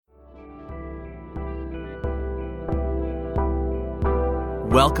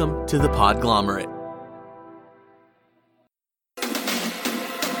Welcome to the Podglomerate.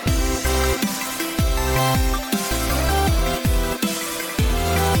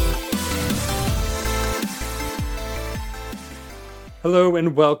 Hello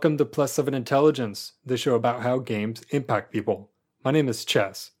and welcome to Plus 7 Intelligence, the show about how games impact people. My name is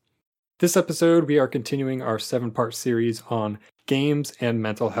Chess. This episode, we are continuing our 7-part series on games and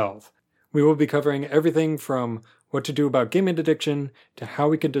mental health. We will be covering everything from what to do about gaming addiction to how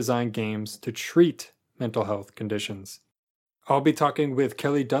we can design games to treat mental health conditions. I'll be talking with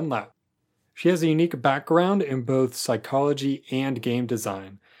Kelly Dunlap. She has a unique background in both psychology and game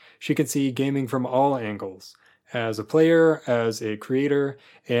design. She can see gaming from all angles, as a player, as a creator,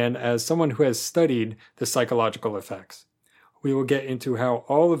 and as someone who has studied the psychological effects. We will get into how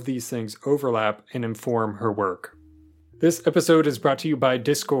all of these things overlap and inform her work. This episode is brought to you by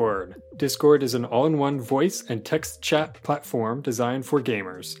Discord. Discord is an all-in-one voice and text chat platform designed for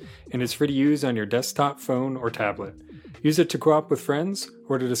gamers, and is free to use on your desktop, phone, or tablet. Use it to co-op with friends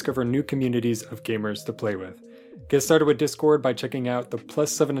or to discover new communities of gamers to play with. Get started with Discord by checking out the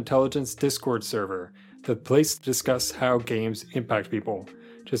Plus 7 Intelligence Discord server, the place to discuss how games impact people.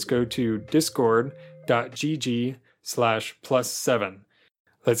 Just go to discord.gg/plus7.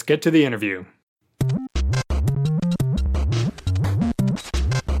 Let's get to the interview.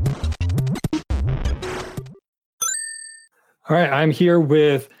 All right, I'm here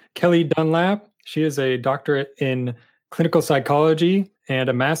with Kelly Dunlap. She is a doctorate in clinical psychology and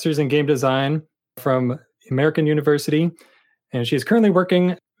a master's in game design from American University. And she is currently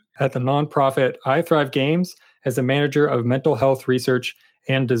working at the nonprofit I Thrive Games as the manager of mental health research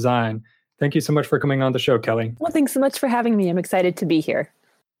and design. Thank you so much for coming on the show, Kelly. Well, thanks so much for having me. I'm excited to be here.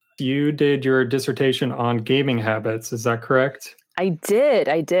 You did your dissertation on gaming habits, is that correct? I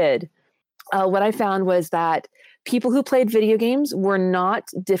did. What I found was that people who played video games were not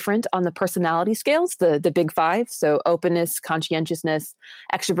different on the personality scales, the big five. So openness, conscientiousness,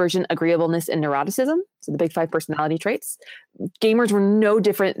 extroversion, agreeableness, and neuroticism. So the big five personality traits. Gamers were no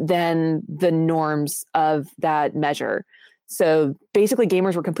different than the norms of that measure. So basically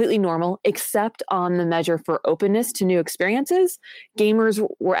gamers were completely normal, except on the measure for openness to new experiences. Gamers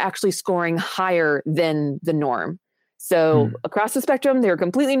were actually scoring higher than the norm. So across the spectrum, they were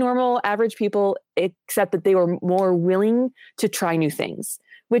completely normal, average people, except that they were more willing to try new things,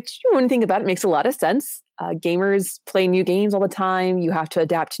 which when you think about it, makes a lot of sense. Gamers play new games all the time. You have to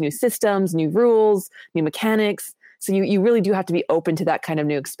adapt to new systems, new rules, new mechanics. So you really do have to be open to that kind of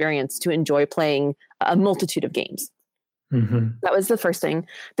new experience to enjoy playing a multitude of games. Mm-hmm. That was the first thing.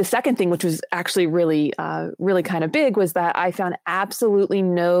 The second thing, which was actually really kind of big, was that I found absolutely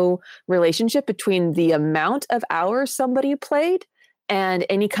no relationship between the amount of hours somebody played and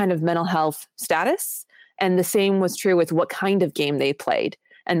any kind of mental health status. And the same was true with what kind of game they played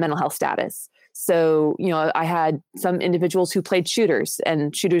and mental health status. So, I had some individuals who played shooters,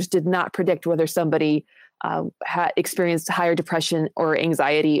 and shooters did not predict whether somebody had experienced higher depression or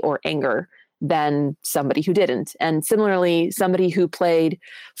anxiety or anger than somebody who didn't. And similarly, somebody who played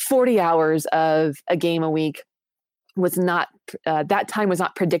 40 hours of a game a week was not, that time was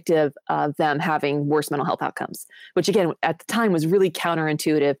not predictive of them having worse mental health outcomes, which again, at the time was really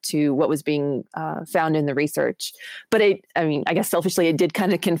counterintuitive to what was being found in the research. But I guess selfishly, it did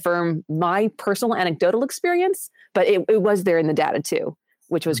kind of confirm my personal anecdotal experience, but it was there in the data too,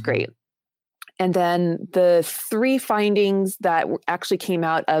 which was great. And then the three findings that actually came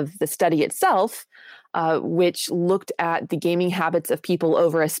out of the study itself, which looked at the gaming habits of people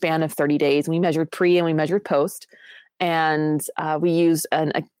over a span of 30 days. We measured pre and we measured post. And we used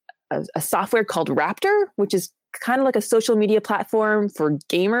a software called Raptor, which is kind of like a social media platform for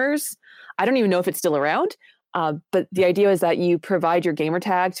gamers. I don't even know if it's still around. But the idea is that you provide your gamer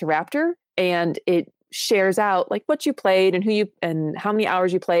tag to Raptor, and it shares out like what you played and and how many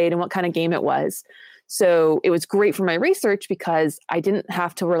hours you played and what kind of game it was. So it was great for my research because I didn't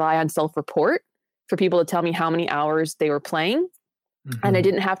have to rely on self-report for people to tell me how many hours they were playing. Mm-hmm. And I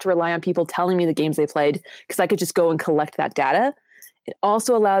didn't have to rely on people telling me the games they played because I could just go and collect that data. It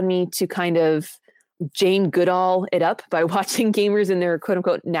also allowed me to kind of Jane Goodall it up by watching gamers in their quote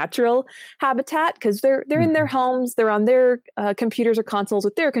unquote natural habitat, because they're in their homes, they're on their computers or consoles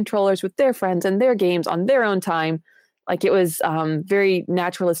with their controllers, with their friends and their games on their own time. Like it was very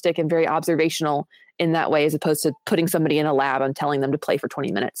naturalistic and very observational in that way, as opposed to putting somebody in a lab and telling them to play for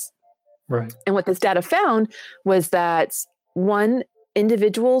 20 minutes. Right. And what this data found was that one,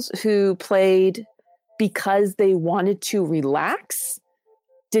 individuals who played because they wanted to relax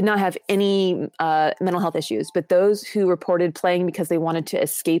did not have any mental health issues, but those who reported playing because they wanted to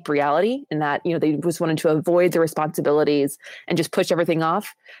escape reality and that, they just wanted to avoid the responsibilities and just push everything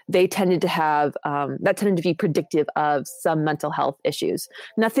off, they tended to have, that tended to be predictive of some mental health issues.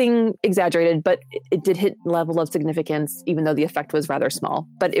 Nothing exaggerated, but it did hit level of significance, even though the effect was rather small,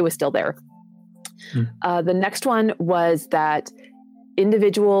 but it was still there. The next one was that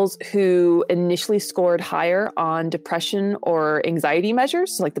individuals who initially scored higher on depression or anxiety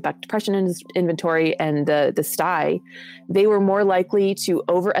measures, so like the depression inventory and the STAI, they were more likely to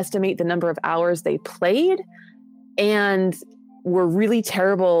overestimate the number of hours they played and were really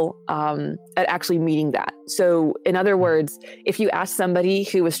terrible at actually meeting that. So in other words, if you asked somebody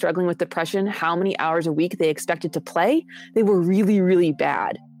who was struggling with depression how many hours a week they expected to play, they were really, really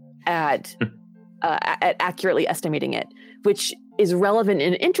bad at accurately estimating it, which is relevant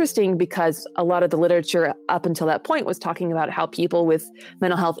and interesting because a lot of the literature up until that point was talking about how people with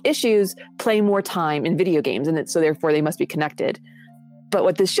mental health issues play more time in video games, and so therefore they must be connected. But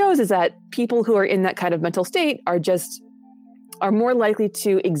what this shows is that people who are in that kind of mental state are more likely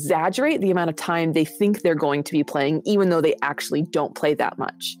to exaggerate the amount of time they think they're going to be playing, even though they actually don't play that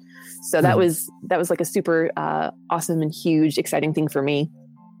much. So that was like a super awesome and huge, exciting thing for me.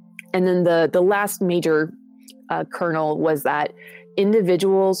 And then the last major kernel was that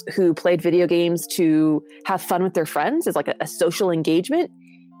individuals who played video games to have fun with their friends is like a social engagement,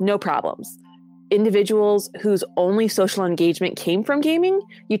 no problems. Individuals whose only social engagement came from gaming,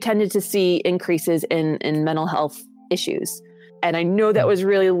 you tended to see increases in mental health issues. And I know that was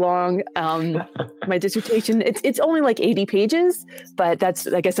really long. My dissertation, it's only like 80 pages, but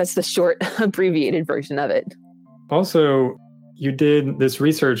I guess that's the short abbreviated version of it. Also, you did this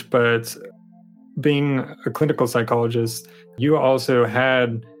research, but being a clinical psychologist, you also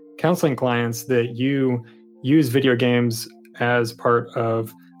had counseling clients that you use video games as part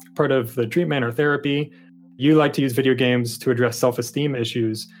of the treatment or therapy. You like to use video games to address self-esteem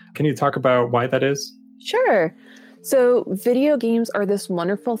issues. Can you talk about why that is? Sure. So video games are this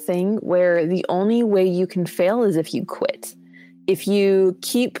wonderful thing where the only way you can fail is if you quit. If you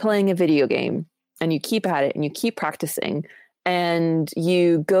keep playing a video game and you keep at it and you keep practicing, and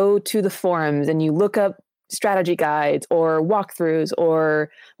you go to the forums and you look up strategy guides or walkthroughs or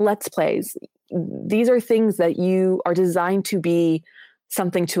let's plays. These are things that you are designed to be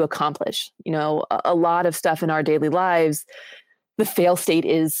something to accomplish. A lot of stuff in our daily lives, the fail state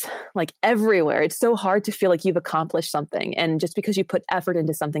is like everywhere. It's so hard to feel like you've accomplished something. And just because you put effort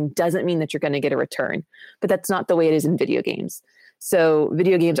into something doesn't mean that you're going to get a return. But that's not the way it is in video games. So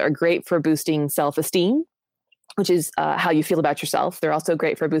video games are great for boosting self-esteem, which is how you feel about yourself. They're also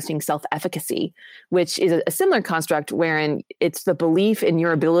great for boosting self-efficacy, which is a similar construct wherein it's the belief in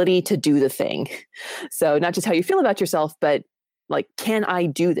your ability to do the thing. So not just how you feel about yourself, but like, can I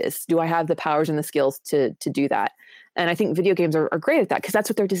do this? Do I have the powers and the skills to do that? And I think video games are great at that because that's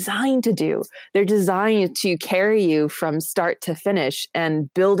what they're designed to do. They're designed to carry you from start to finish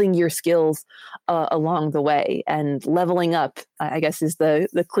and building your skills along the way and leveling up, I guess is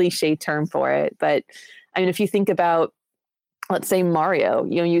the cliche term for it. But I mean, if you think about, let's say Mario,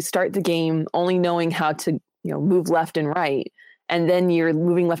 you start the game only knowing how to, move left and right, and then you're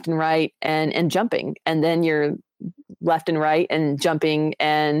moving left and right and jumping, and then you're left and right and jumping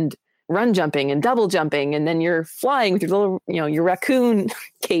and run jumping and double jumping, and then you're flying with your little, your raccoon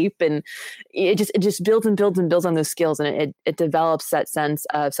cape, and it just builds and builds and builds on those skills, and it develops that sense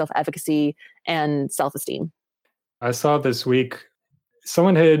of self-efficacy and self-esteem. I saw this week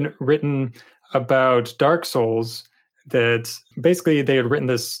someone had written about Dark Souls that basically they had written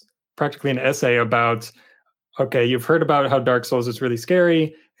this practically an essay about, okay, you've heard about how Dark Souls is really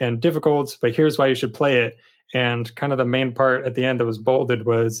scary and difficult, but here's why you should play it. And kind of the main part at the end that was bolded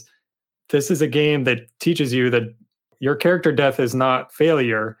was, this is a game that teaches you that your character death is not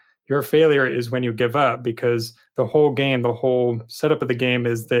failure. Your failure is when you give up, because the whole game, the whole setup of the game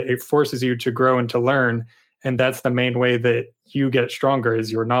is that it forces you to grow and to learn. And that's the main way that you get stronger,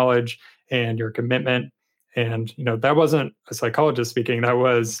 is your knowledge and your commitment. And, that wasn't a psychologist speaking. That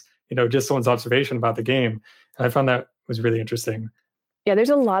was, just someone's observation about the game. And I found that was really interesting. Yeah, there's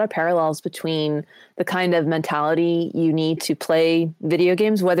a lot of parallels between the kind of mentality you need to play video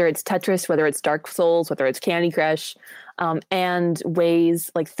games, whether it's Tetris, whether it's Dark Souls, whether it's Candy Crush, and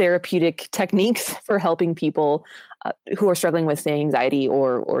ways like therapeutic techniques for helping people who are struggling with, say, anxiety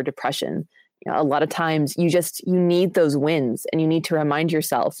or depression. A lot of times you need those wins, and you need to remind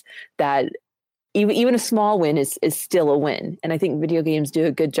yourself that even a small win is still a win. And I think video games do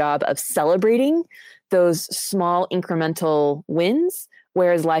a good job of celebrating those small incremental wins,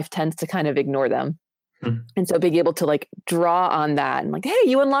 whereas life tends to kind of ignore them. Mhm. And so being able to like draw on that and like, hey,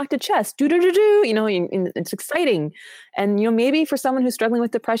 you unlocked a chest, and it's exciting. And maybe for someone who's struggling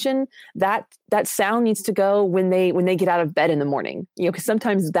with depression, that sound needs to go when they get out of bed in the morning. Because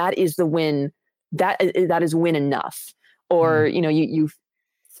sometimes that is the win. That is win enough. Or you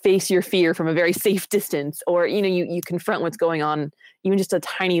face your fear from a very safe distance, or you confront what's going on, even just a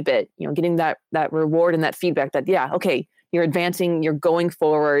tiny bit. Getting that reward and that feedback that okay, you're advancing, you're going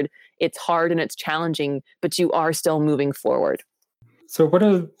forward. It's hard and it's challenging, but you are still moving forward. So what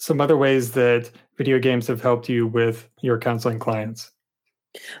are some other ways that video games have helped you with your counseling clients?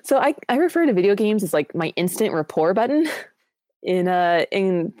 So I refer to video games as like my instant rapport button.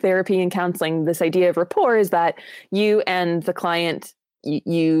 In therapy and counseling, this idea of rapport is that you and the client,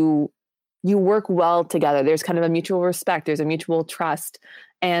 you work well together. There's kind of a mutual respect. There's a mutual trust.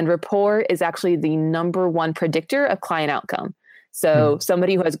 And rapport is actually the number one predictor of client outcome. So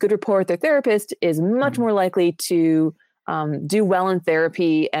somebody who has good rapport with their therapist is much more likely to do well in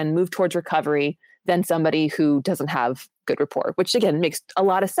therapy and move towards recovery than somebody who doesn't have good rapport, which again makes a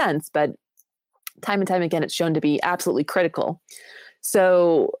lot of sense, but time and time again, it's shown to be absolutely critical.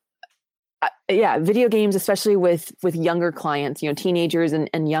 So video games, especially with younger clients, teenagers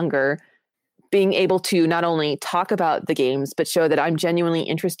and younger, being able to not only talk about the games, but show that I'm genuinely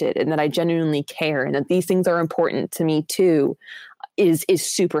interested and that I genuinely care and that these things are important to me too, is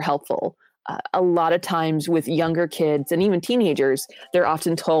super helpful. A lot of times with younger kids and even teenagers, they're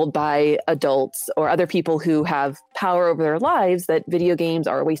often told by adults or other people who have power over their lives that video games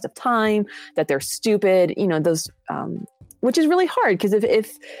are a waste of time, that they're stupid, which is really hard because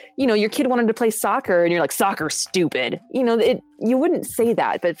if your kid wanted to play soccer and you're like, soccer's stupid, you wouldn't say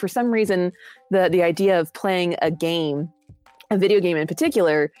that. But for some reason, the idea of playing a video game in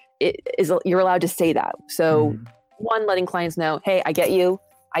particular, you're allowed to say that. So one, letting clients know, hey, I get you.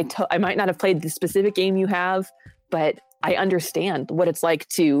 I might not have played the specific game you have, but I understand what it's like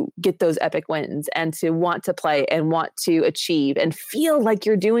to get those epic wins and to want to play and want to achieve and feel like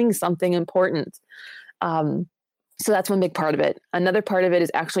you're doing something important. So that's one big part of it. Another part of it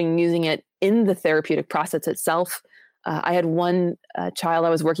is actually using it in the therapeutic process itself. I had one child I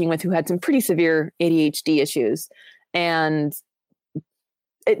was working with who had some pretty severe ADHD issues, and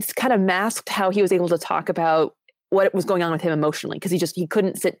it's kind of masked how he was able to talk about what was going on with him emotionally, because he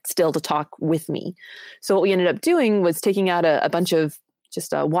couldn't sit still to talk with me. So what we ended up doing was taking out a bunch of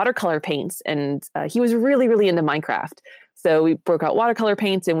just watercolor paints, and he was really, really into Minecraft. So we broke out watercolor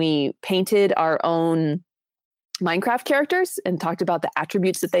paints and we painted our own Minecraft characters and talked about the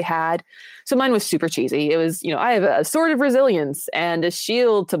attributes that they had. So mine was super cheesy. It was, I have a sword of resilience and a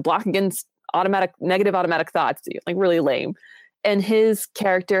shield to block against negative automatic thoughts, like really lame. And his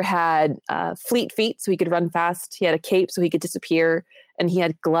character had fleet feet so he could run fast. He had a cape so he could disappear, and he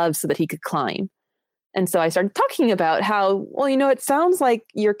had gloves so that he could climb. And so I started talking about how, it sounds like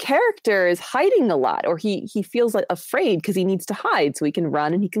your character is hiding a lot, or he feels like afraid because he needs to hide so he can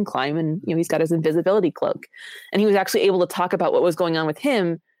run and he can climb, and he's got his invisibility cloak. And he was actually able to talk about what was going on with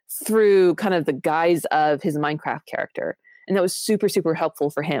him through kind of the guise of his Minecraft character. And that was super, super helpful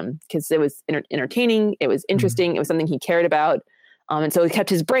for him because it was entertaining. It was interesting. It was something he cared about. And so it kept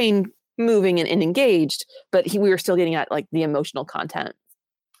his brain moving and engaged, but we were still getting at like the emotional content.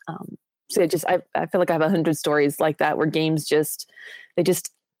 So I feel like I have 100 stories like that where games just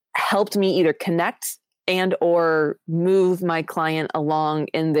helped me either connect and or move my client along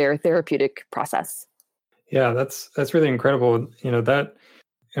in their therapeutic process. Yeah, that's really incredible. That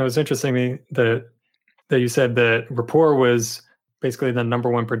it was interesting to me that you said that rapport was basically the number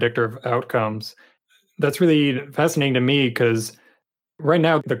one predictor of outcomes. That's really fascinating to me because right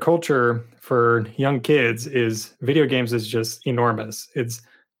now the culture for young kids is video games is just enormous. It's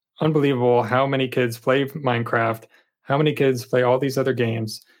unbelievable how many kids play Minecraft, how many kids play all these other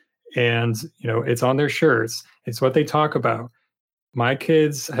games, and it's on their shirts. It's what they talk about. My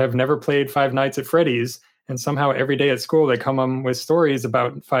kids have never played Five Nights at Freddy's, and somehow every day at school they come on with stories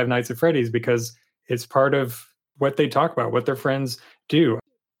about Five Nights at Freddy's because it's part of what they talk about, what their friends do.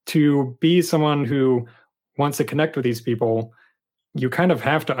 To be someone who wants to connect with these people, you kind of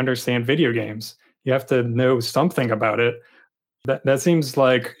have to understand video games. You have to know something about it. That seems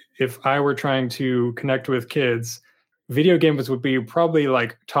like if I were trying to connect with kids, video games would be probably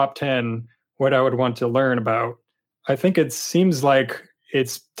like top 10 what I would want to learn about. I think it seems like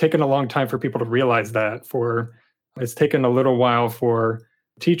it's taken a long time for people to realize that. It's taken a little while for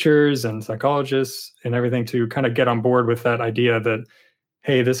teachers and psychologists and everything to kind of get on board with that idea that,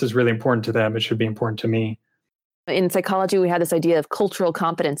 hey, this is really important to them. It should be important to me. In psychology, we had this idea of cultural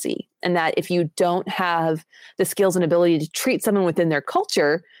competency, and that if you don't have the skills and ability to treat someone within their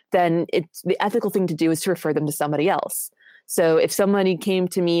culture, then the ethical thing to do is to refer them to somebody else. So if somebody came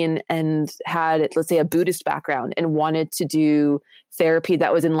to me and had, let's say, a Buddhist background and wanted to do therapy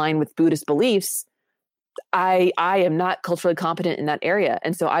that was in line with Buddhist beliefs, I am not culturally competent in that area.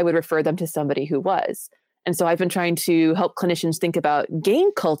 And so I would refer them to somebody who was. And so I've been trying to help clinicians think about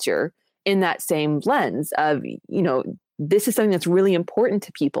game culture in that same lens of, this is something that's really important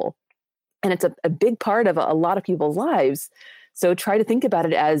to people. And it's a big part of a lot of people's lives. So try to think about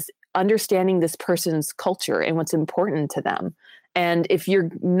it as understanding this person's culture and what's important to them. And if you're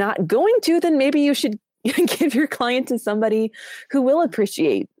not going to, then maybe you should give your client to somebody who will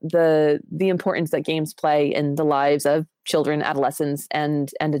appreciate the importance that games play in the lives of children, adolescents,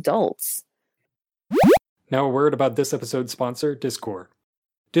 and adults. Now a word about this episode's sponsor, Discord.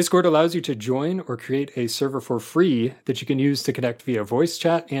 Discord allows you to join or create a server for free that you can use to connect via voice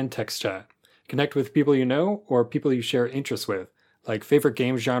chat and text chat. Connect with people you know or people you share interests with, like favorite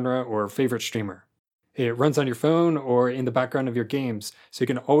game genre or favorite streamer. It runs on your phone or in the background of your games, so you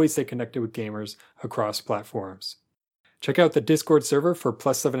can always stay connected with gamers across platforms. Check out the Discord server for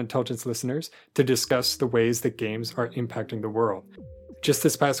Plus 7 Intelligence listeners to discuss the ways that games are impacting the world. Just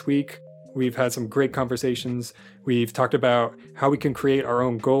this past week, we've had some great conversations. We've talked about how we can create our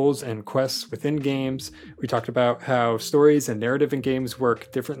own goals and quests within games. We talked about how stories and narrative in games work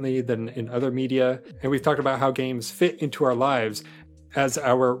differently than in other media. And we've talked about how games fit into our lives as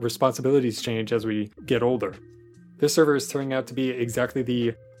our responsibilities change as we get older. This server is turning out to be exactly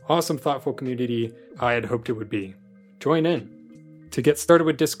the awesome, thoughtful community I had hoped it would be. Join in. To get started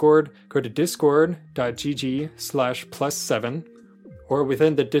with Discord, go to discord.gg/plus7, or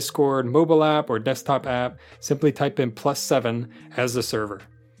within the Discord mobile app or desktop app, simply type in +7 as the server.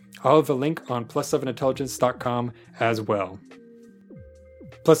 I'll have a link on plus7intelligence.com as well.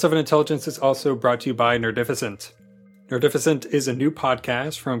 Plus 7 Intelligence is also brought to you by Nerdificent. Nerdificent is a new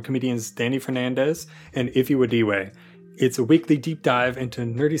podcast from comedians Danny Fernandez and Ify Wadiwe. It's a weekly deep dive into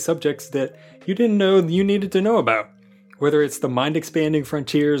nerdy subjects that you didn't know you needed to know about. Whether it's the mind-expanding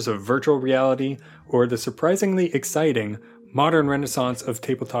frontiers of virtual reality or the surprisingly exciting modern renaissance of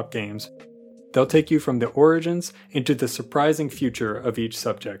tabletop games, they'll take you from the origins into the surprising future of each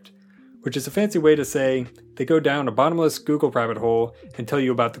subject, which is a fancy way to say they go down a bottomless Google rabbit hole and tell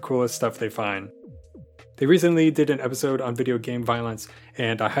you about the coolest stuff they find. They recently did an episode on video game violence,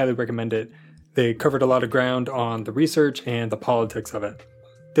 and I highly recommend it. They covered a lot of ground on the research and the politics of it.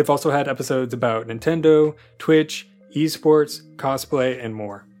 They've also had episodes about Nintendo, Twitch, esports, cosplay, and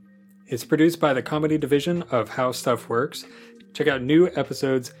more. It's produced by the comedy division of How Stuff Works. Check out new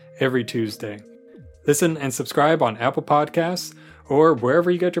episodes every Tuesday. Listen and subscribe on Apple Podcasts or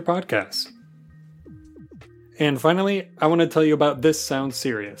wherever you get your podcasts. And finally, I want to tell you about This Sounds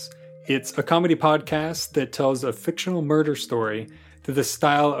Serious. It's a comedy podcast that tells a fictional murder story through the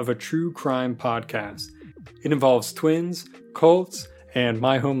style of a true crime podcast. It involves twins, cults, and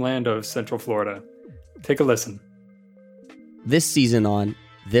my homeland of Central Florida. Take a listen. This season on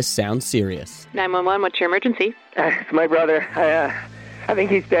This Sounds Serious. 911, what's your emergency? It's my brother. I think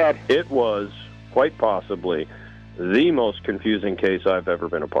he's dead. It was, quite possibly, the most confusing case I've ever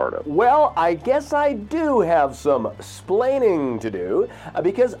been a part of. Well, I guess I do have some splaining to do,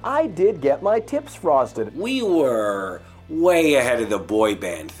 because I did get my tips frosted. We were way ahead of the boy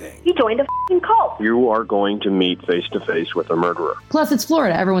band thing. He joined a f***ing cult. You are going to meet face-to-face with a murderer. Plus, it's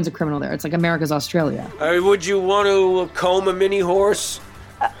Florida. Everyone's a criminal there. It's like America's Australia. Would you want to comb a mini horse?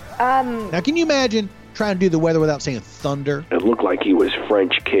 Now, can you imagine trying to do the weather without saying thunder? It looked like he was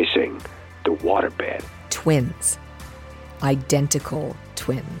French kissing the waterbed. Twins. Identical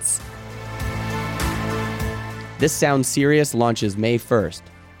twins. This Sounds Serious launches May 1st.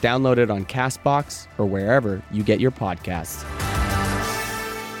 Download it on CastBox or wherever you get your podcasts.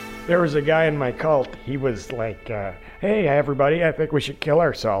 There was a guy in my cult. He was like, hey, everybody, I think we should kill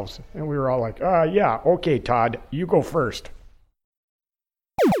ourselves. And we were all like, yeah, okay, Todd, you go first.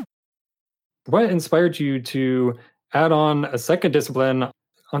 What inspired you to add on a second discipline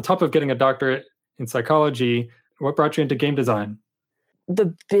on top of getting a doctorate in psychology? What brought you into game design?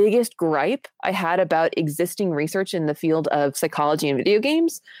 The biggest gripe I had about existing research in the field of psychology and video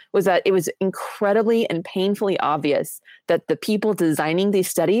games was that it was incredibly and painfully obvious that the people designing these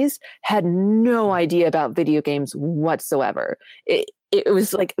studies had no idea about video games whatsoever. It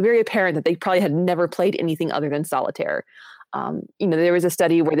was like very apparent that they probably had never played anything other than solitaire. There was a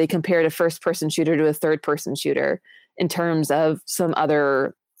study where they compared a first-person shooter to a third-person shooter in terms of some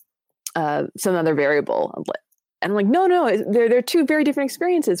other variable. And I'm like, no, they're two very different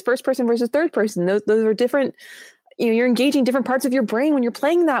experiences. First person versus third person. Those are different you're engaging different parts of your brain when you're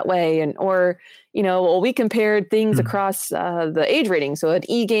playing that way. We compared things across the age rating. So an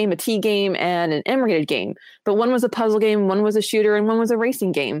E game, a T game, and an M rated game. But one was a puzzle game, one was a shooter, and one was a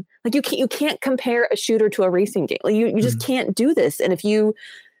racing game. Like you can't compare a shooter to a racing game. Like you just can't do this. And if you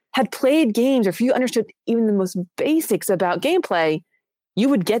had played games, or if you understood even the most basics about gameplay, you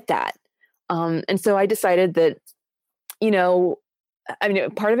would get that. And so I decided that,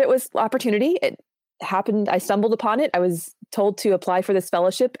 part of it was opportunity. It happened. I stumbled upon it. I was told to apply for this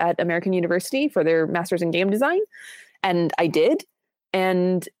fellowship at American University for their master's in game design. And I did.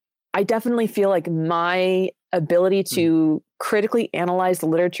 And I definitely feel like my ability to critically analyze the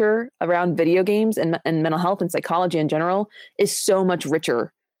literature around video games and mental health and psychology in general is so much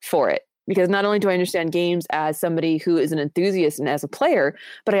richer for it. Because not only do I understand games as somebody who is an enthusiast and as a player,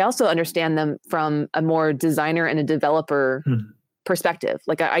 but I also understand them from a more designer and a developer perspective.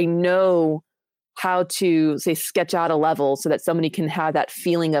 Like I know how to, say, sketch out a level so that somebody can have that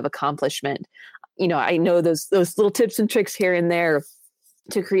feeling of accomplishment. I know those little tips and tricks here and there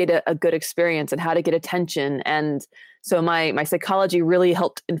to create a good experience and how to get attention. And so my psychology really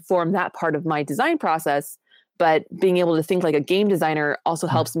helped inform that part of my design process. But being able to think like a game designer also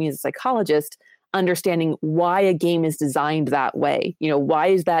helps me as a psychologist, understanding why a game is designed that way. Why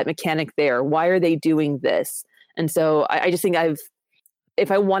is that mechanic there? Why are they doing this? And so I just think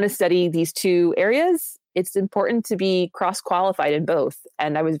if I want to study these two areas, it's important to be cross-qualified in both.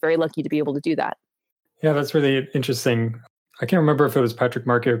 And I was very lucky to be able to do that. Yeah, that's really interesting. I can't remember if it was Patrick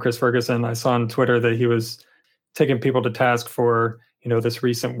Markey or Chris Ferguson. I saw on Twitter that he was taking people to task for, this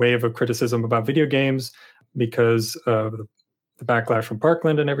recent wave of criticism about video games because of the backlash from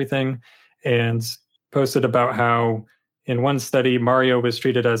Parkland and everything, and posted about how in one study, Mario was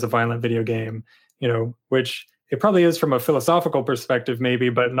treated as a violent video game, which it probably is from a philosophical perspective, maybe,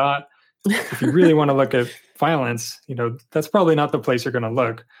 but not if you really want to look at violence, that's probably not the place you're going to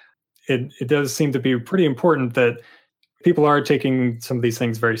look. It does seem to be pretty important that people are taking some of these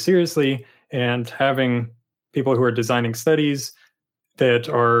things very seriously, and having people who are designing studies that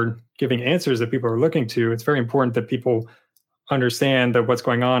are giving answers that people are looking to. It's very important that people understand that what's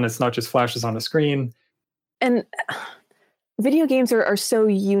going on, it's not just flashes on a screen. And video games are so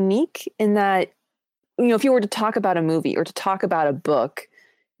unique in that, if you were to talk about a movie or to talk about a book,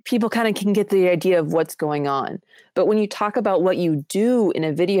 people kind of can get the idea of what's going on. But when you talk about what you do in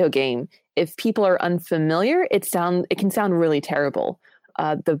a video game, if people are unfamiliar, it can sound really terrible.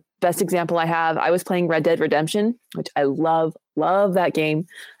 The best example I have, I was playing Red Dead Redemption, which I love that game.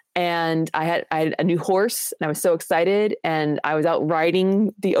 And I had a new horse and I was so excited, and I was out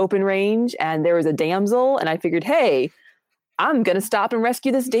riding the open range and there was a damsel, and I figured, hey, I'm going to stop and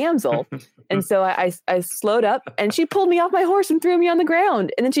rescue this damsel. And so I slowed up, and she pulled me off my horse and threw me on the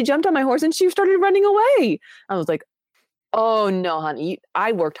ground. And then she jumped on my horse and she started running away. I was like, oh no, honey,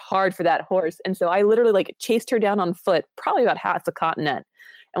 I worked hard for that horse. And so I literally chased her down on foot, probably about half the continent.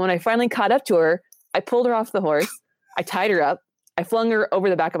 And when I finally caught up to her, I pulled her off the horse. I tied her up. I flung her over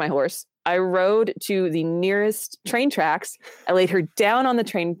the back of my horse. I rode to the nearest train tracks. I laid her down on the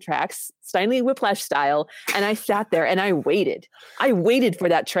train tracks, Steinle Whiplash style, and I sat there and I waited. I waited for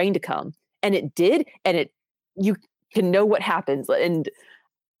that train to come, and it did. And you can know what happens. And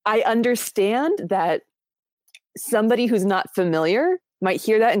I understand that somebody who's not familiar might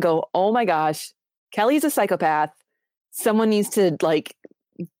hear that and go, "Oh my gosh, Kelly's a psychopath. Someone needs to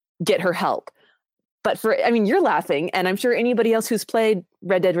get her help." But you're laughing, and I'm sure anybody else who's played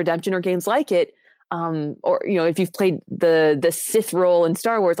Red Dead Redemption or games like it, or if you've played the Sith role in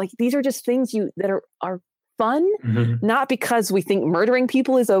Star Wars, these are just things that are fun, not because we think murdering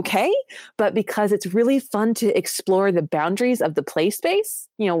people is okay, but because it's really fun to explore the boundaries of the play space.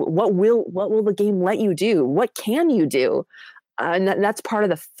 What will the game let you do? What can you do? And that's part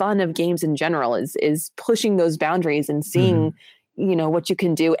of the fun of games in general is pushing those boundaries and seeing what you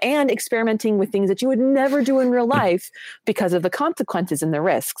can do, and experimenting with things that you would never do in real life because of the consequences and the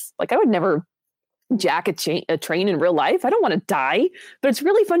risks. I would never jack a train in real life. I don't want to die, but it's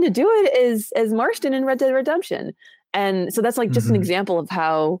really fun to do it as Marston in Red Dead Redemption. And so that's just an example of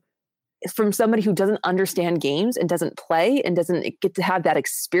how, from somebody who doesn't understand games and doesn't play and doesn't get to have that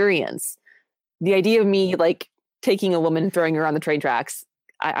experience, the idea of me taking a woman and throwing her on the train tracks,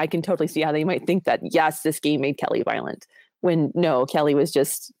 I can totally see how they might think that, yes, this game made Kelly violent. When no, Kelly was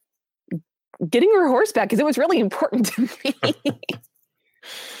just getting her horse back because it was really important to me.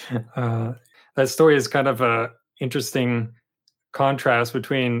 That story is kind of a interesting contrast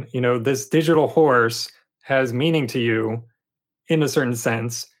between, this digital horse has meaning to you in a certain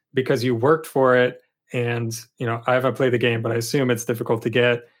sense because you worked for it, and, I haven't played the game, but I assume it's difficult to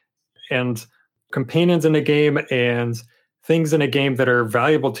get. And companions in a game and things in a game that are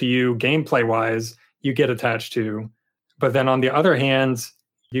valuable to you gameplay wise, you get attached to. But then on the other hand,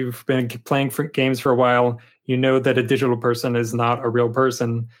 you've been playing games for a while, you know that a digital person is not a real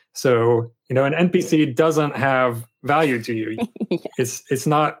person. So, an NPC doesn't have value to you. Yes. It's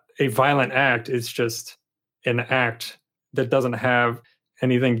not a violent act. It's just an act that doesn't have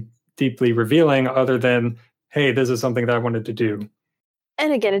anything deeply revealing other than, hey, this is something that I wanted to do.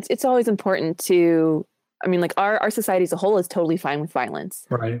 And again, it's always important to, our society as a whole is totally fine with violence.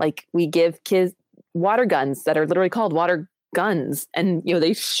 Right. Like we give kids water guns that are literally called water guns, and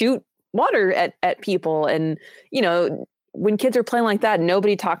they shoot water at people. And when kids are playing like that,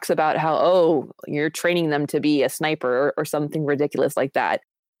 nobody talks about how, you're training them to be a sniper or something ridiculous like that.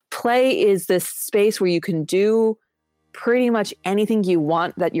 Play is this space where you can do pretty much anything you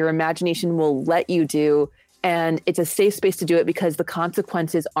want that your imagination will let you do. And it's a safe space to do it because the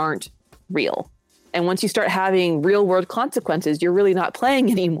consequences aren't real. And once you start having real world consequences, you're really not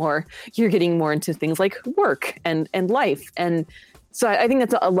playing anymore. You're getting more into things like work and life. And so I think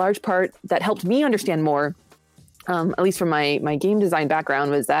that's a large part that helped me understand more, at least from my game design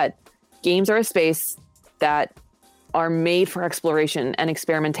background, was that games are a space that are made for exploration and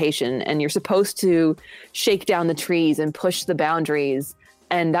experimentation. And you're supposed to shake down the trees and push the boundaries.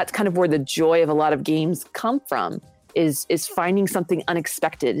 And that's kind of where the joy of a lot of games come from, is finding something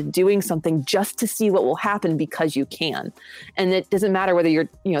unexpected, doing something just to see what will happen because you can. And it doesn't matter whether you're,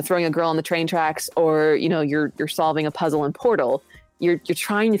 throwing a girl on the train tracks or, you're solving a puzzle in Portal. You're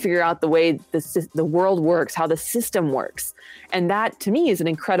trying to figure out the way the world works, how the system works. And that to me is an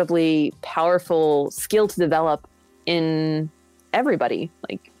incredibly powerful skill to develop in everybody,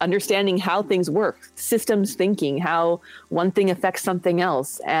 like understanding how things work, systems thinking, how one thing affects something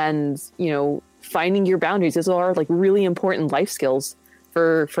else, and finding your boundaries. Those are like really important life skills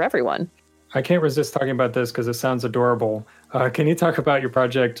for everyone. I can't resist talking about this because it sounds adorable. Can you talk about your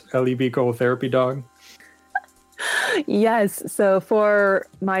project, Ellie Beagle Therapy Dog? Yes. So for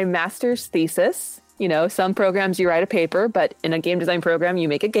my master's thesis, some programs you write a paper, but in a game design program, you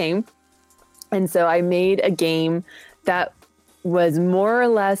make a game. And so I made a game that was more or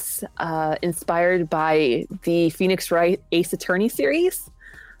less inspired by the Phoenix Wright Ace Attorney series,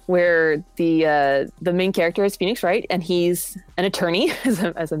 where the main character is Phoenix Wright, and he's an attorney,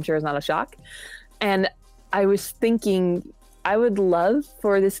 as I'm sure is not a shock. And I was thinking I would love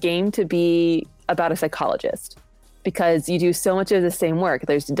for this game to be about a psychologist, because you do so much of the same work.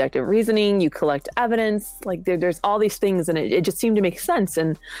 There's deductive reasoning, you collect evidence, like there's all these things, and it just seemed to make sense.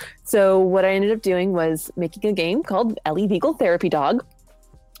 And so what I ended up doing was making a game called Ellie Beagle Therapy Dog,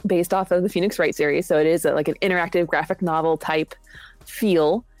 based off of the Phoenix Wright series. So it is like an interactive graphic novel type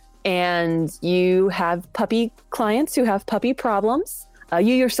feel. And you have puppy clients who have puppy problems.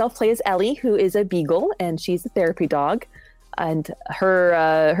 You yourself play as Ellie, who is a beagle, and she's a therapy dog. And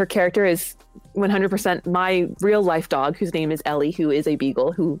her character is 100% my real life dog, whose name is Ellie, who is a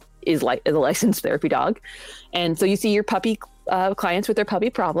beagle, who is a licensed therapy dog. And so you see your puppy clients with their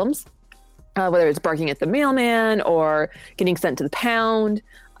puppy problems, whether it's barking at the mailman or getting sent to the pound,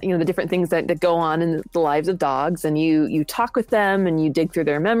 the different things that go on in the lives of dogs. And you talk with them and you dig through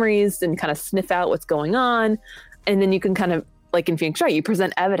their memories and kind of sniff out what's going on. And then you can kind of, like in Phoenix Wright, you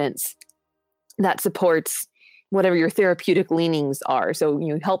present evidence that supports whatever your therapeutic leanings are. So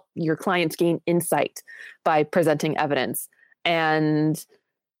you help your clients gain insight by presenting evidence. And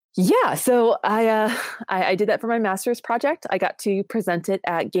yeah, so I did that for my master's project. I got to present it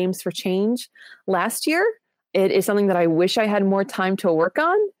at Games for Change last year. It is something that I wish I had more time to work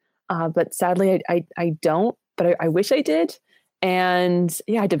on, but sadly I don't, but I wish I did. And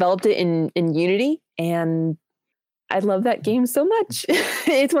yeah, I developed it in Unity, and I love that game so much.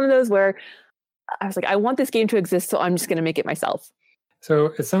 It's one of those where I was like, I want this game to exist, so I'm just going to make it myself.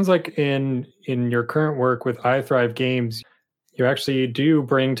 So it sounds like in your current work with iThrive Games, you actually do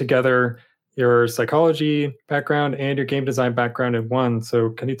bring together your psychology background and your game design background in one.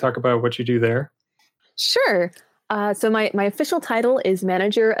 So can you talk about what you do there? Sure. So my official title is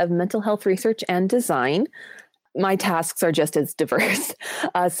Manager of Mental Health Research and Design. My tasks are just as diverse.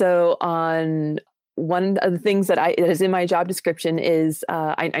 So on one of the things that is in my job description is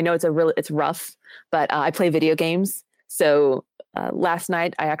I know it's rough, but I play video games. So last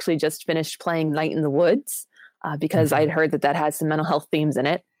night I actually just finished playing Night in the Woods because I'd heard that has some mental health themes in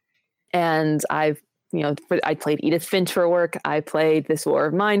it, and I played Edith Finch for work. I played This War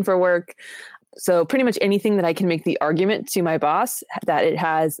of Mine for work. So pretty much anything that I can make the argument to my boss that it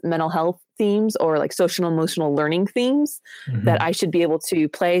has mental health themes or like social and emotional learning themes that I should be able to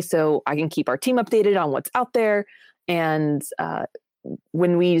play, so I can keep our team updated on what's out there. And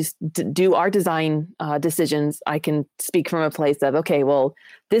when we do our design decisions, I can speak from a place of, okay, well,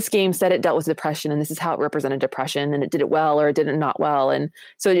 this game said it dealt with depression and this is how it represented depression, and it did it well or it did it not well. And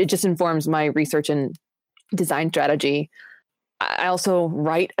so it just informs my research and design strategy. I also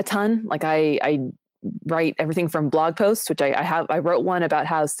write a ton. Like I write everything from blog posts, which I wrote one about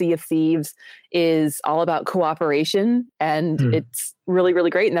how Sea of Thieves is all about cooperation, and it's really, really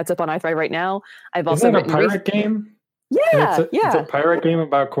great. And that's up on iThrive right now. I've also Isn't that a pirate game? Yeah, It's a pirate game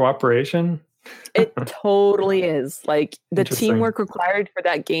about cooperation. It totally is. Like the teamwork required for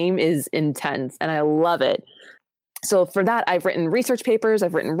that game is intense, and I love it. So for that, I've written research papers,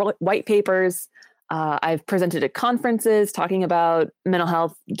 I've written white papers, I've presented at conferences talking about mental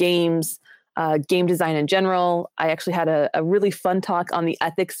health, games, game design in general. I actually had a really fun talk on the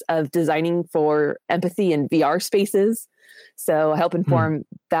ethics of designing for empathy in VR spaces. So I help inform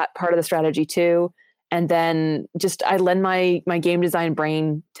that part of the strategy too. And then just I lend my game design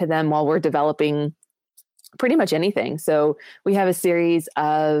brain to them while we're developing pretty much anything. So we have a series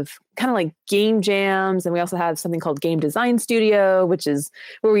of kind of like game jams, and we also have something called Game Design Studio, which is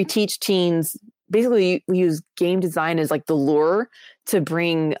where we teach teens. Basically, we use game design as like the lure to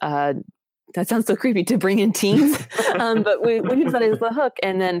bring. That sounds so creepy, to bring in teens, but we use that as the hook.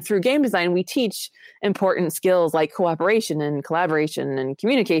 And then through game design, we teach important skills like cooperation and collaboration and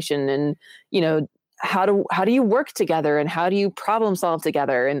communication, and how do you work together and how do you problem solve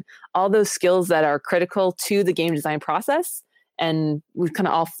together, and all those skills that are critical to the game design process. And we've kind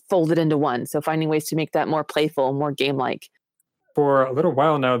of all folded into one. So finding ways to make that more playful, more game-like. For a little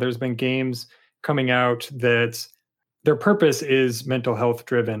while now, there's been games coming out that their purpose is mental health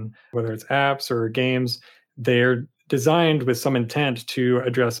driven, whether it's apps or games. They're designed with some intent to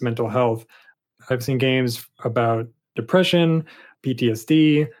address mental health. I've seen games about depression,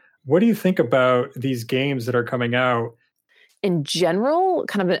 PTSD. What do you think about these games that are coming out? In general,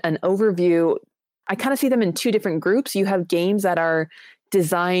 kind of an overview, I kind of see them in two different groups. You have games that are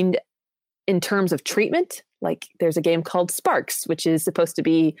designed in terms of treatment. Like there's a game called Sparks, which is supposed to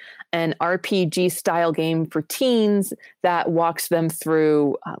be an RPG style game for teens that walks them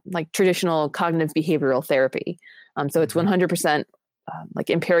through like traditional cognitive behavioral therapy. So it's 100% like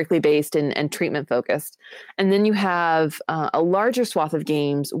empirically based and treatment focused. And then you have a larger swath of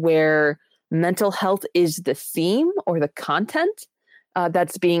games where mental health is the theme or the content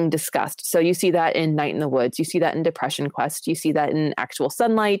that's being discussed. So you see that in Night in the Woods, you see that in Depression Quest, you see that in Actual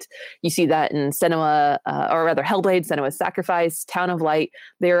Sunlight, you see that in Senua, or rather Hellblade, Senua's Sacrifice, Town of Light.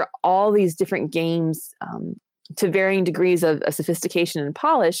 There are all these different games to varying degrees of sophistication and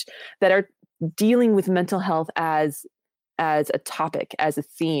polish that are dealing with mental health as a topic, as a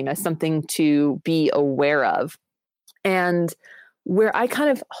theme, as something to be aware of. And where I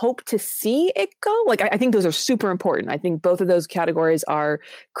kind of hope to see it go, like I think those are super important. I think both of those categories are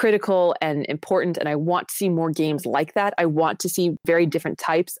critical and important, and I want to see more games like that. I want to see very different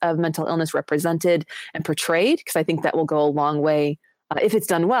types of mental illness represented and portrayed, because I think that will go a long way, if it's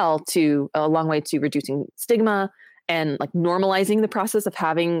done well, to reducing stigma and like normalizing the process of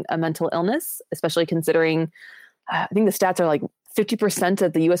having a mental illness, especially considering I think the stats are like 50%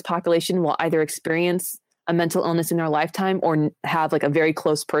 of the US population will either experience a mental illness in their lifetime or have like a very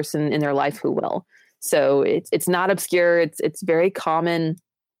close person in their life who will. So it's not obscure. It's very common.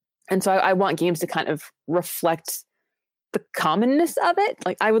 And so I want games to kind of reflect the commonness of it.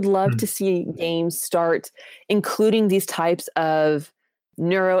 Like I would love to see games start including these types of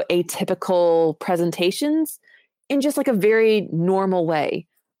neuroatypical presentations in just like a very normal way.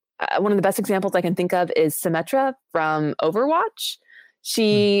 One of the best examples I can think of is Symmetra from Overwatch.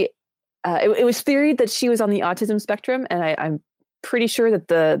 She, it was theoried that she was on the autism spectrum, and I'm pretty sure that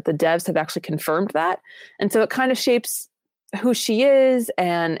the devs have actually confirmed that. And so it kind of shapes who she is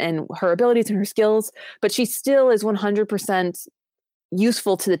and her abilities and her skills, but she still is 100%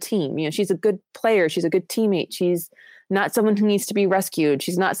 useful to the team. You know, she's a good player. She's a good teammate. She's not someone who needs to be rescued.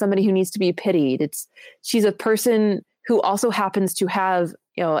 She's not somebody who needs to be pitied. She's a person who also happens to have,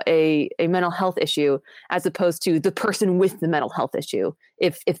 you know, a mental health issue, as opposed to the person with the mental health issue,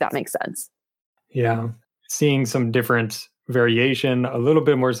 if that makes sense. Yeah. Seeing some different variation, a little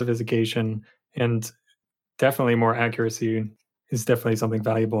bit more sophistication, and definitely more accuracy is definitely something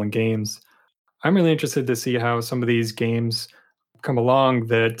valuable in games. I'm really interested to see how some of these games come along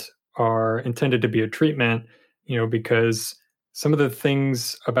that are intended to be a treatment, you know, because some of the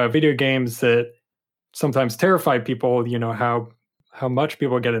things about video games that sometimes terrify people, you know, how much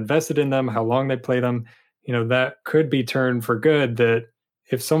people get invested in them, how long they play them, you know, that could be turned for good. That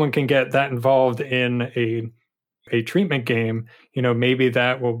if someone can get that involved in a treatment game, you know, maybe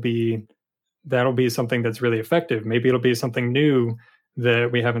that'll be something that's really effective. Maybe it'll be something new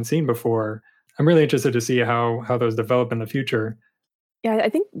that we haven't seen before. I'm really interested to see how those develop in the future. Yeah, I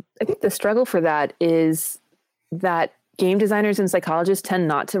think the struggle for that is that game designers and psychologists tend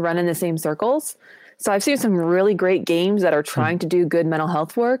not to run in the same circles. So I've seen some really great games that are trying to do good mental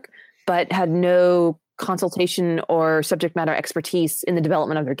health work, but had no consultation or subject matter expertise in the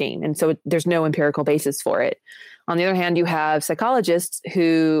development of their game. And so there's no empirical basis for it. On the other hand, you have psychologists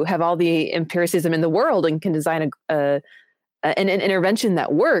who have all the empiricism in the world and can design an intervention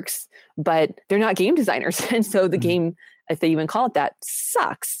that works, but they're not game designers. And so the game, if they even call it that,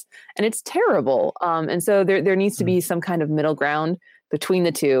 sucks. And it's terrible. And so there needs to be some kind of middle ground between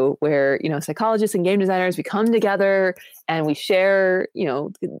the two where, psychologists and game designers, we come together and we share,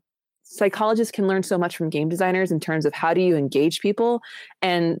 psychologists can learn so much from game designers in terms of how do you engage people,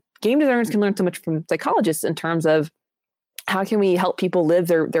 and game designers can learn so much from psychologists in terms of how can we help people live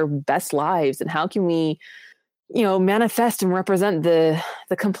their best lives, and how can we manifest and represent the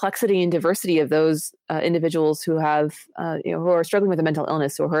complexity and diversity of those individuals who have who are struggling with a mental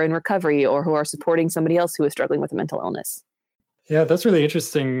illness, or who are in recovery, or who are supporting somebody else who is struggling with a mental illness. Yeah, that's really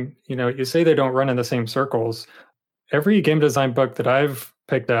interesting. You say they don't run in the same circles. Every game design book that I've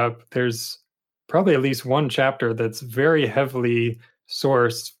picked up, there's probably at least one chapter that's very heavily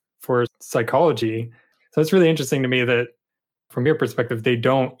sourced for psychology. So it's really interesting to me that from your perspective, they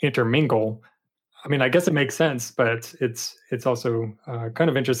don't intermingle. I mean, I guess it makes sense, but it's also kind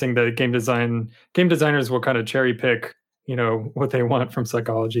of interesting that game designers will kind of cherry pick, what they want from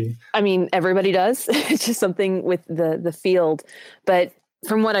psychology. I mean, everybody does. It's just something with the field. But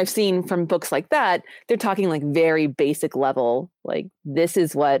from what I've seen from books like that, they're talking like very basic level, like this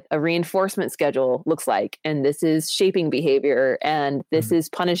is what a reinforcement schedule looks like, and this is shaping behavior, and this is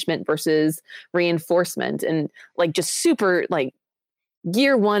punishment versus reinforcement, and like just super like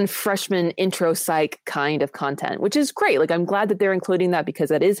year one freshman intro psych kind of content, which is great. Like I'm glad that they're including that because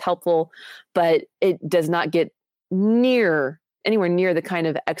that is helpful, but it does not get anywhere near the kind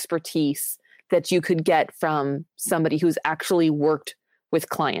of expertise that you could get from somebody who's actually worked with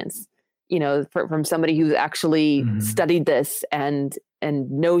clients, from somebody who's actually studied this and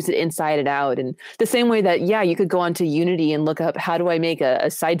knows it inside and out. And the same way that, you could go onto Unity and look up, how do I make a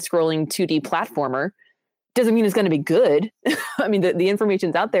side-scrolling 2D platformer? Doesn't mean it's going to be good. I mean, the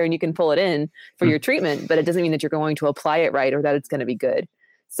information's out there and you can pull it in for your treatment, but it doesn't mean that you're going to apply it right or that it's going to be good.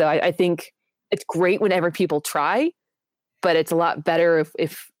 So I think it's great whenever people try, but it's a lot better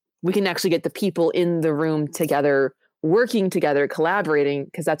if we can actually get the people in the room together, working together, collaborating,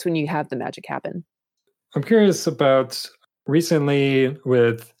 because that's when you have the magic happen. I'm curious about recently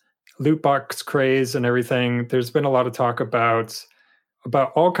with loot box craze and everything, there's been a lot of talk about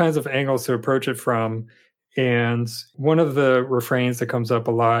all kinds of angles to approach it from. And one of the refrains that comes up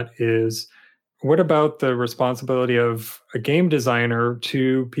a lot is, what about the responsibility of a game designer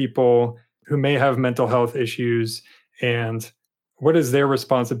to people who may have mental health issues? And what is their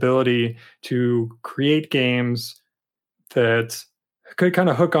responsibility to create games that could kind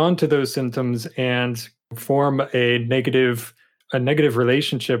of hook on to those symptoms and form a negative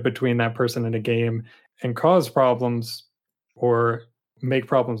relationship between that person and a game and cause problems or make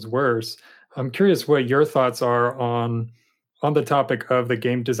problems worse? I'm curious what your thoughts are on the topic of the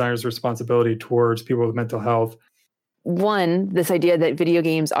game designer's responsibility towards people with mental health. One, this idea that video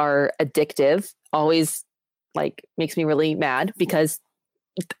games are addictive always makes me really mad, because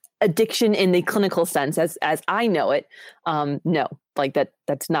addiction in the clinical sense, as I know it, no,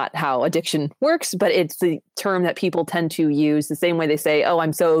 that's not how addiction works, but it's the term that people tend to use the same way they say, oh,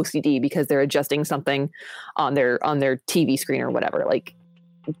 I'm so OCD, because they're adjusting something on their TV screen or whatever. Like,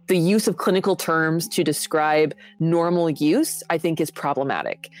 the use of clinical terms to describe normal use, I think, is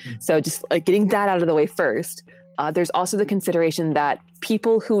problematic. So just getting that out of the way first. There's also the consideration that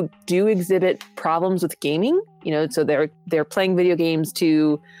people who do exhibit problems with gaming, so they're playing video games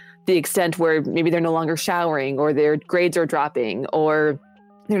to the extent where maybe they're no longer showering, or their grades are dropping, or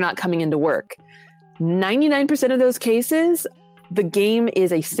they're not coming into work. 99% of those cases, the game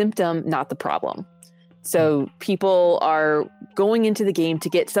is a symptom, not the problem. So people are going into the game to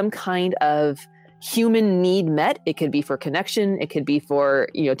get some kind of human need met. It could be for connection. It could be for,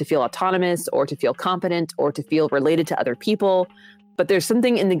 to feel autonomous, or to feel competent, or to feel related to other people. But there's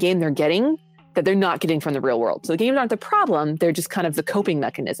something in the game they're getting that they're not getting from the real world. So the games aren't the problem. They're just kind of the coping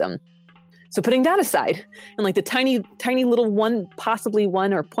mechanism. So putting that aside, and the tiny little possibly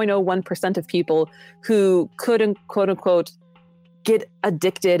 1 or 0.01% of people who could, quote unquote, get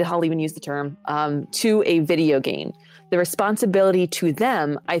addicted, I'll even use the term, to a video game. The responsibility to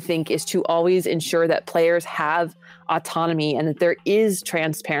them, I think, is to always ensure that players have autonomy and that there is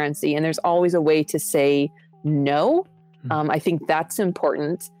transparency and there's always a way to say no. I think that's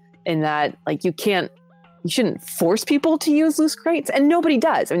important in that, like, you shouldn't force people to use loot crates, and nobody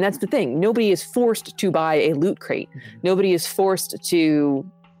does. I mean, that's the thing. Nobody is forced to buy a loot crate. Nobody is forced to,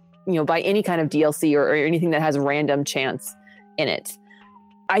 buy any kind of DLC or anything that has random chance in it.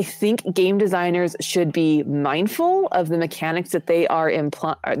 I think game designers should be mindful of the mechanics that they are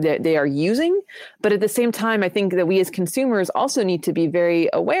using, but at the same time, I think that we as consumers also need to be very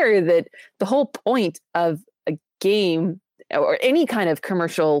aware that the whole point of a game or any kind of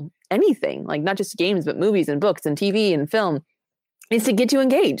commercial anything, like not just games, but movies and books and TV and film, is to get you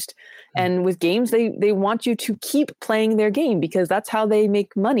engaged. And with games, they want you to keep playing their game because that's how they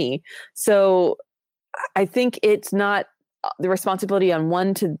make money. So I think it's not the responsibility on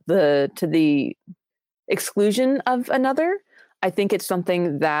one to the exclusion of another. I think it's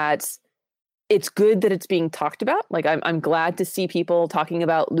something that it's good that it's being talked about. Like I'm glad to see people talking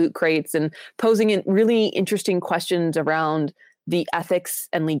about loot crates and posing in really interesting questions around the ethics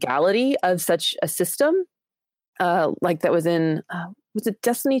and legality of such a system. Like that was in, was it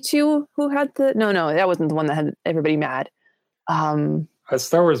Destiny 2 who had no, that wasn't the one that had everybody mad.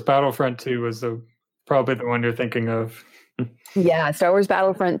 Star Wars Battlefront 2 was probably the one you're thinking of. Yeah, Star Wars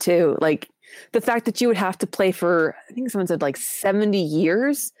Battlefront 2. Like the fact that you would have to play for, I think someone said like 70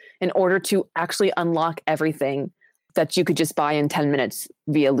 years in order to actually unlock everything that you could just buy in 10 minutes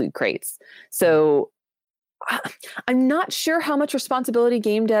via loot crates. So I'm not sure how much responsibility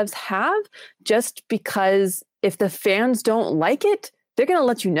game devs have, just because if the fans don't like it, they're going to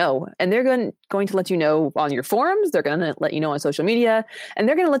let you know, and they're going to let you know on your forums. They're going to let you know on social media, and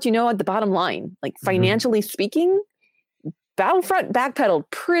they're going to let you know at the bottom line. Like financially speaking, Battlefront backpedaled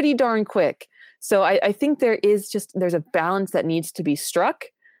pretty darn quick. So I think there's a balance that needs to be struck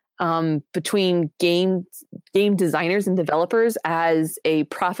between game designers and developers as a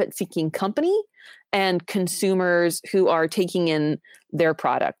profit-seeking company and consumers who are taking in their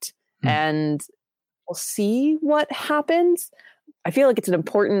product. And we'll see what happens. I feel like it's an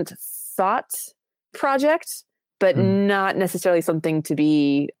important thought project, but not necessarily something to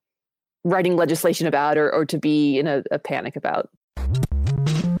be writing legislation about or to be in a panic about.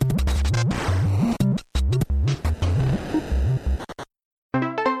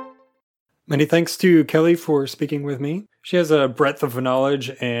 Many thanks to Kelly for speaking with me. She has a breadth of knowledge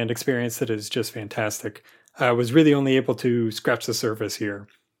and experience that is just fantastic. I was really only able to scratch the surface here.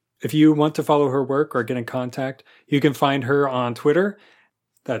 If you want to follow her work or get in contact, you can find her on Twitter.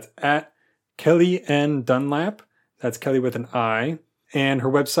 That's at Kelly N. Dunlap. That's Kelly with an I. And her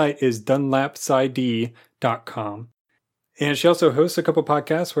website is dunlapscid.com. And she also hosts a couple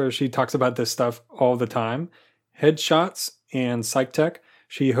podcasts where she talks about this stuff all the time. Headshots and Psych Tech.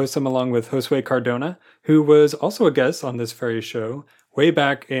 She hosts them along with Josue Cardona, who was also a guest on this very show way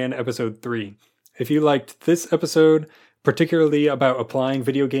back in episode 3. If you liked this episode, particularly about applying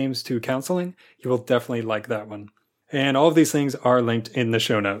video games to counseling, you will definitely like that one. And all of these things are linked in the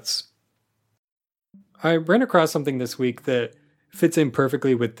show notes. I ran across something this week that fits in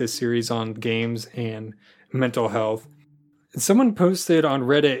perfectly with this series on games and mental health. Someone posted on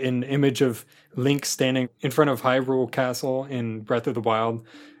Reddit an image of Link standing in front of Hyrule Castle in Breath of the Wild,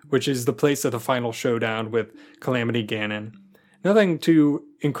 which is the place of the final showdown with Calamity Ganon. Nothing too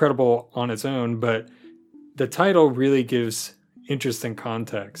incredible on its own, but the title really gives interesting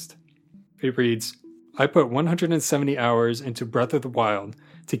context. It reads, "I put 170 hours into Breath of the Wild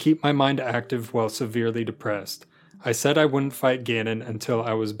to keep my mind active while severely depressed. I said I wouldn't fight Ganon until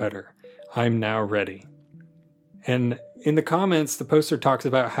I was better. I'm now ready." And in the comments, the poster talks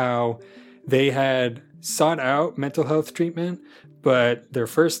about how they had sought out mental health treatment, but their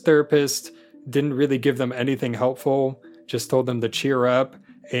first therapist didn't really give them anything helpful, just told them to cheer up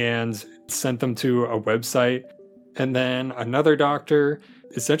and sent them to a website. And then another doctor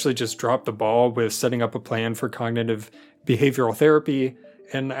essentially just dropped the ball with setting up a plan for cognitive behavioral therapy.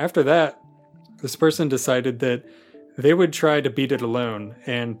 And after that, this person decided that they would try to beat it alone,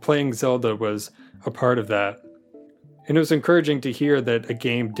 and playing Zelda was a part of that. And it was encouraging to hear that a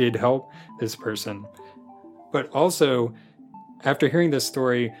game did help this person. But also, after hearing this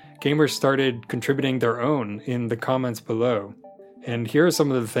story, gamers started contributing their own in the comments below. And here are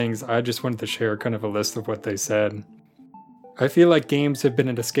some of the things I just wanted to share, kind of a list of what they said. "I feel like games have been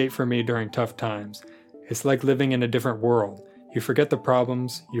an escape for me during tough times. It's like living in a different world. You forget the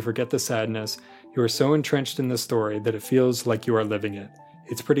problems, you forget the sadness. You are so entrenched in the story that it feels like you are living it.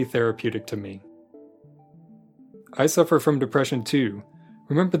 It's pretty therapeutic to me. I suffer from depression too.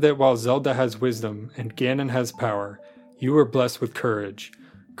 Remember that while Zelda has wisdom and Ganon has power, you are blessed with courage.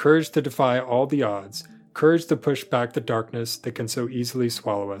 Courage to defy all the odds. Courage to push back the darkness that can so easily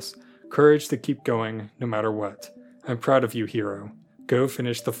swallow us. Courage to keep going no matter what. I'm proud of you, hero. Go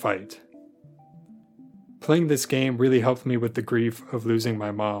finish the fight. Playing this game really helped me with the grief of losing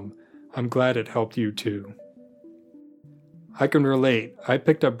my mom. I'm glad it helped you too. I can relate. I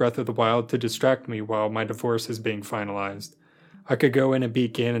picked up Breath of the Wild to distract me while my divorce is being finalized. I could go in and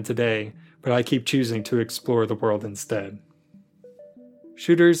beat Ganon today, but I keep choosing to explore the world instead.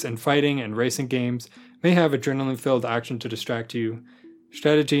 Shooters and fighting and racing games may have adrenaline-filled action to distract you.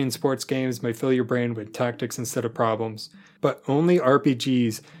 Strategy and sports games may fill your brain with tactics instead of problems, but only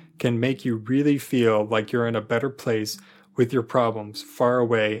RPGs can make you really feel like you're in a better place with your problems far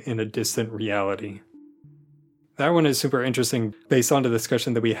away in a distant reality. That one is super interesting based on the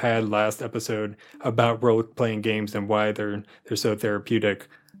discussion that we had last episode about role-playing games and why they're so therapeutic.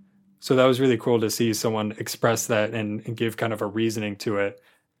 So that was really cool to see someone express that and give kind of a reasoning to it,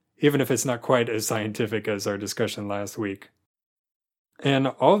 even if it's not quite as scientific as our discussion last week. And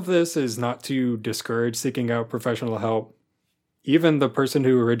all of this is not to discourage seeking out professional help. Even the person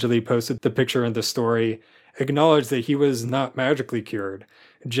who originally posted the picture in the story acknowledged that he was not magically cured,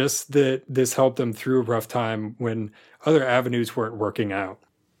 just that this helped him through a rough time when other avenues weren't working out.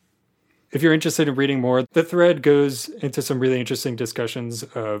 If you're interested in reading more, the thread goes into some really interesting discussions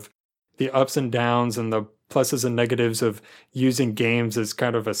of the ups and downs and the pluses and negatives of using games as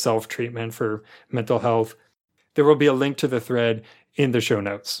kind of a self-treatment for mental health. There will be a link to the thread in the show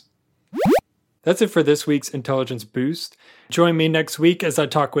notes. That's it for this week's Intelligence Boost. Join me next week as I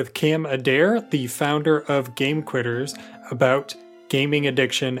talk with Cam Adair, the founder of Game Quitters, about gaming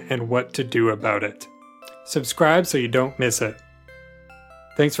addiction and what to do about it. Subscribe so you don't miss it.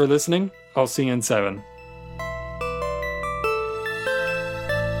 Thanks for listening. I'll see you in 7.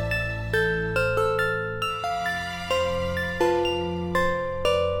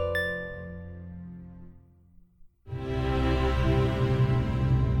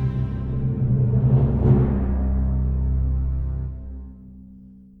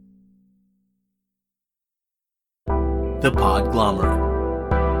 The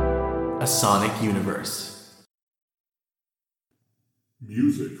Podglomerate, a sonic universe.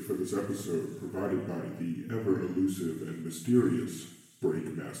 Music for this episode provided by the ever-elusive and mysterious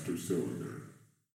Breakmaster Cylinder.